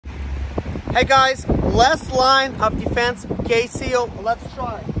Hey guys, last line of defense, K-Seal. Let's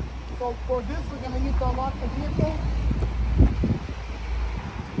try. So for this, we're gonna need to unlock the vehicle.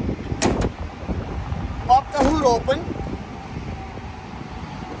 Pop the hood open.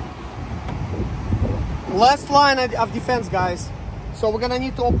 Last line of defense, guys. So we're gonna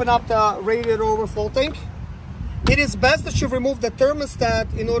need to open up the radiator overflow tank. It is best that you remove the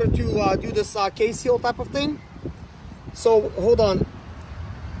thermostat in order to do this K-Seal type of thing. So hold on.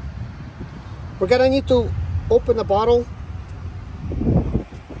 We're gonna need to open the bottle.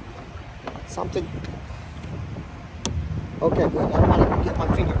 Something. Okay, good. I don't want to get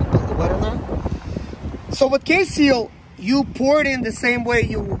my finger completely wet on there. So with K-Seal, you pour it in the same way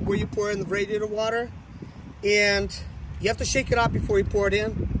where you pour in the radiator water, and you have to shake it up before you pour it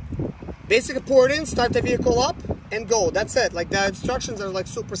in. Basically, pour it in, start the vehicle up, and go. That's it. Like, the instructions are like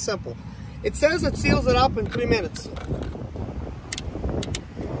super simple. It says it seals it up in 3 minutes.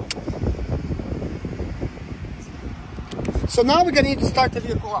 So now we're gonna need to start the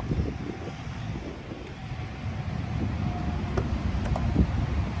vehicle up.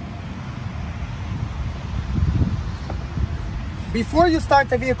 Before you start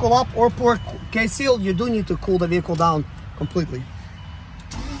the vehicle up or pour K-Seal, you do need to cool the vehicle down completely.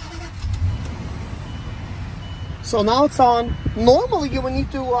 So now it's on. Normally you will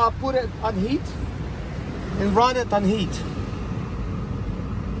need to put it on heat and run it on heat.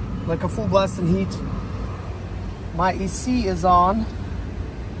 Like a full blast in heat. My AC is on.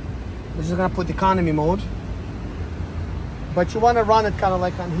 We're just gonna put economy mode. But you wanna run it kind of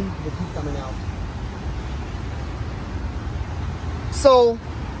like on heat with heat coming out. So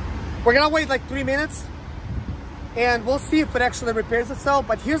we're gonna wait like 3 minutes and we'll see if it actually repairs itself.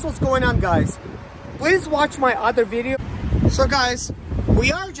 But here's what's going on, guys. Please watch my other video. So guys,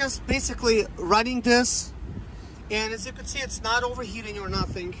 we are just basically running this, and as you can see, it's not overheating or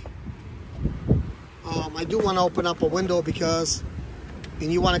nothing. I do want to open up a window because,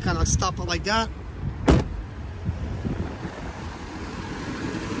 and you want to kind of stop it like that.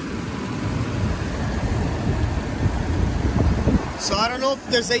 So I don't know if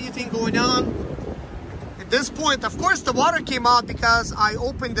there's anything going on. At this point, of course, the water came out because I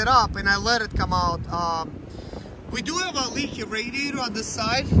opened it up and I let it come out. We do have a leaky radiator on this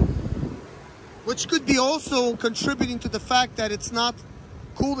side, which could be also contributing to the fact that it's not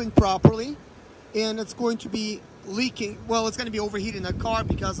cooling properly. And it's going to be leaking. Well, it's going to be overheating the car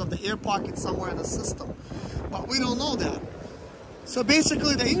because of the air pocket somewhere in the system. But we don't know that. So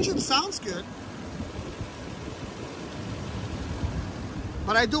basically, the engine sounds good.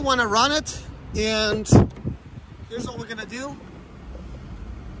 But I do want to run it. And here's what we're going to do.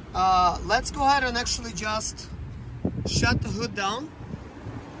 Let's go ahead and actually just shut the hood down.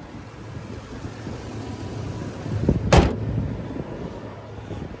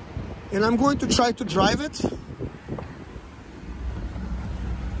 And I'm going to try to drive it.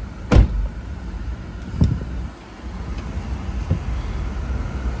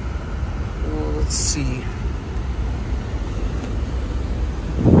 Well, let's see.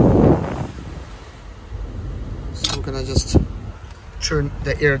 So I'm gonna just turn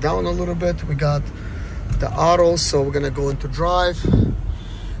the air down a little bit. We got the auto, so we're gonna go into drive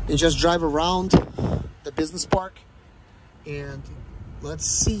and just drive around the business park, and let's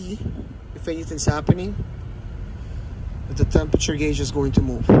see if anything's happening, if the temperature gauge is going to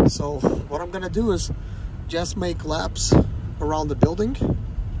move. So what I'm gonna do is just make laps around the building.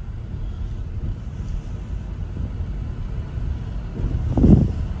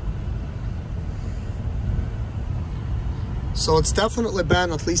 So it's definitely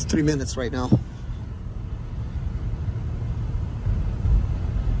been at least 3 minutes right now.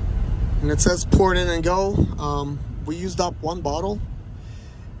 And it says pour it in and go. We used up 1 bottle.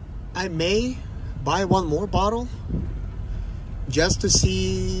 I may buy 1 more bottle just to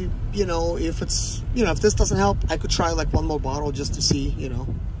see, you know, if it's, you know, if this doesn't help, I could try like 1 more bottle just to see, you know,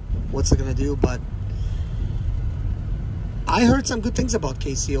 what's it gonna do. But I heard some good things about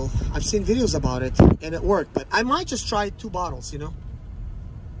K-Seal. I've seen videos about it and it worked, but I might just try 2 bottles, you know.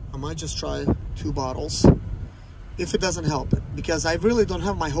 I might just try 2 bottles if it doesn't help it, because I really don't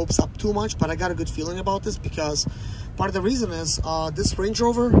have my hopes up too much, but I got a good feeling about this because part of the reason is this Range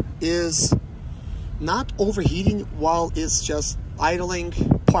Rover is not overheating while it's just idling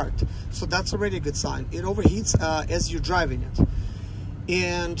parked. So that's already a good sign. It overheats as you're driving it.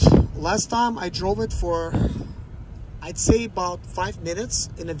 And last time I drove it for, I'd say about 5 minutes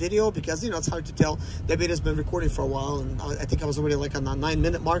in a video, because, you know, it's hard to tell. The video's been recording for a while, and I think I was already like on the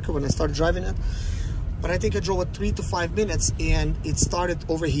 9-minute marker when I started driving it. But I think I drove it 3 to 5 minutes and it started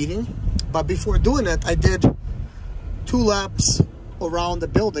overheating. But before doing it, I did 2 laps around the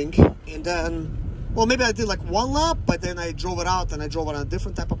building, and then, well, maybe I did like 1 lap, but then I drove it out, and I drove it on a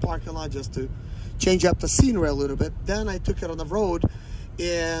different type of parking lot just to change up the scenery a little bit. Then I took it on the road,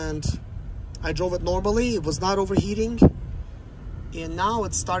 and I drove it normally. It was not overheating, and now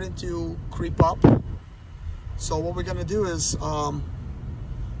it's starting to creep up. So what we're gonna do is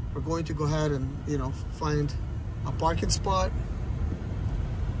we're going to go ahead and, you know, find a parking spot.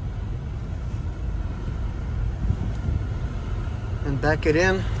 And back it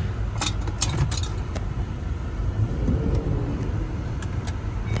in.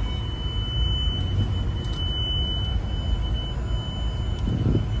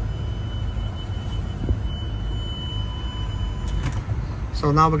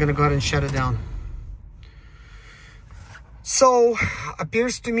 So now we're gonna go ahead and shut it down. So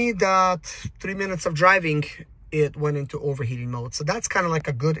appears to me that 3 minutes of driving, it went into overheating mode. So that's kind of like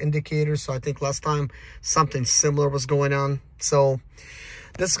a good indicator. So I think last time something similar was going on. So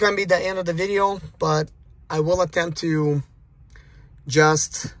this is going to be the end of the video, but I will attempt to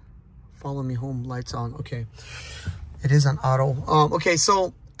just follow me home. Lights on. Okay. It is an auto. Okay.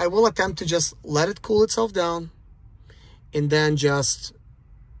 So I will attempt to just let it cool itself down, and then just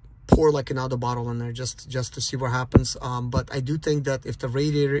pour like another bottle in there just to see what happens. But I do think that if the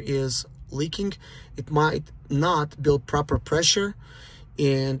radiator is leaking, it might not build proper pressure,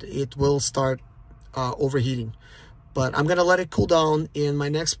 and it will start overheating. But I'm gonna let it cool down, and my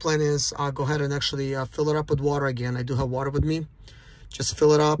next plan is I'll go ahead and actually fill it up with water again. I do have water with me. Just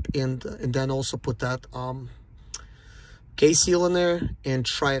fill it up, and then also put that K-Seal in there and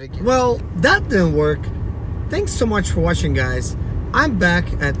try it again. Well, that didn't work. Thanks so much for watching, guys. I'm back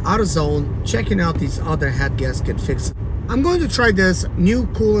at AutoZone checking out these other head gasket fixes. I'm going to try this new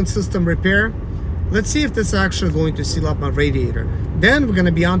coolant system repair. Let's see if this is actually going to seal up my radiator. Then we're going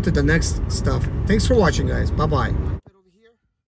to be on to the next stuff. Thanks for watching, guys. Bye-bye.